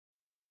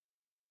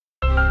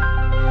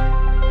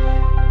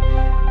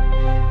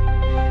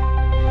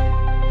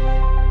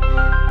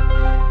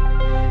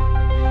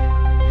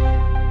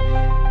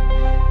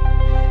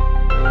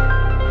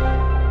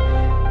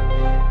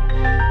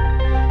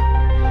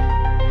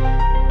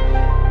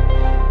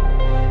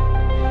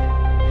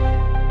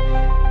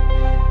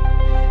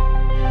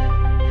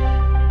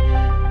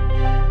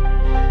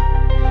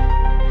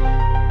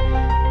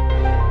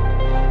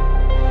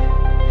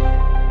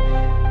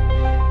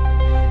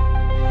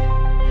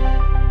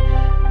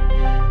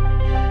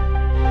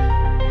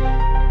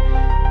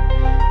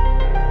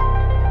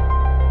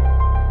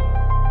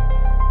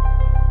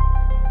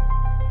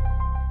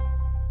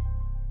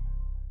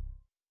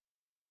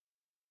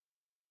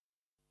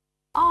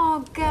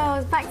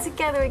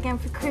together again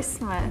for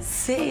Christmas.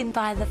 Sitting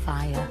by the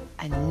fire.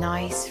 A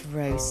nice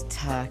roast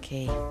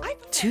turkey.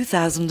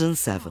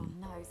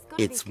 2007.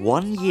 It's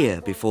 1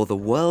 year before the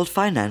world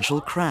financial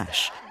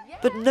crash,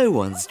 but no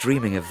one's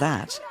dreaming of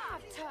that.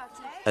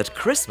 At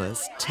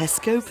Christmas,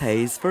 Tesco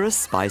pays for a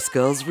Spice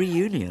Girls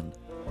reunion.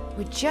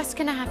 We're just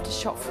gonna have to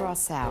shop for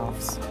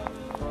ourselves.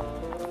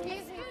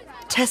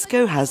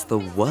 Tesco has the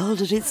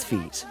world at its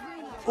feet,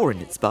 or in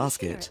its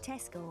basket.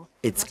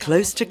 It's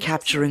close to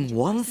capturing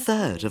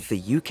 1/3 of the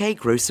UK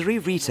grocery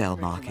retail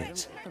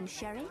market.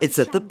 It's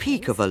at the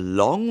peak of a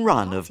long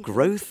run of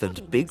growth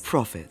and big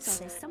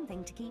profits.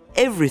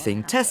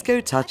 Everything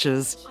Tesco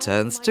touches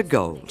turns to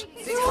gold.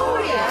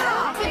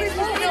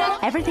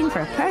 Everything for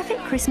a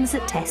perfect Christmas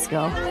at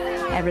Tesco.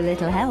 Every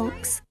little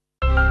helps.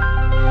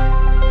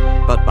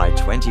 But by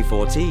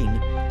 2014,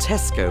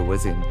 Tesco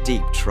was in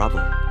deep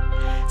trouble.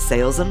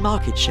 Sales and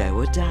market share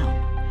were down.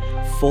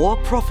 4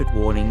 profit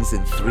warnings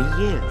in 3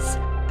 years.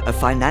 A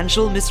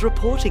financial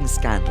misreporting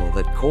scandal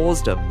that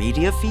caused a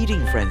media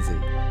feeding frenzy.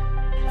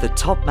 The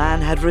top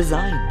man had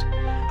resigned.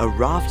 A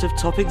raft of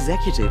top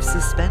executives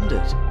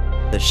suspended.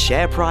 The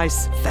share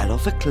price fell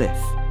off a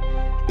cliff.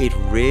 It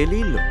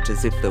really looked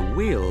as if the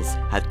wheels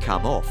had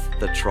come off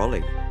the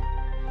trolley.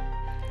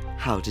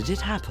 How did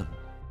it happen?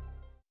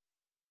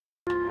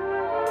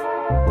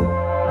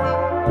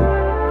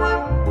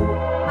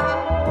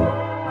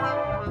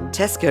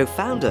 Tesco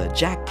founder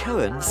Jack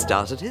Cohen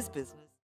started his business.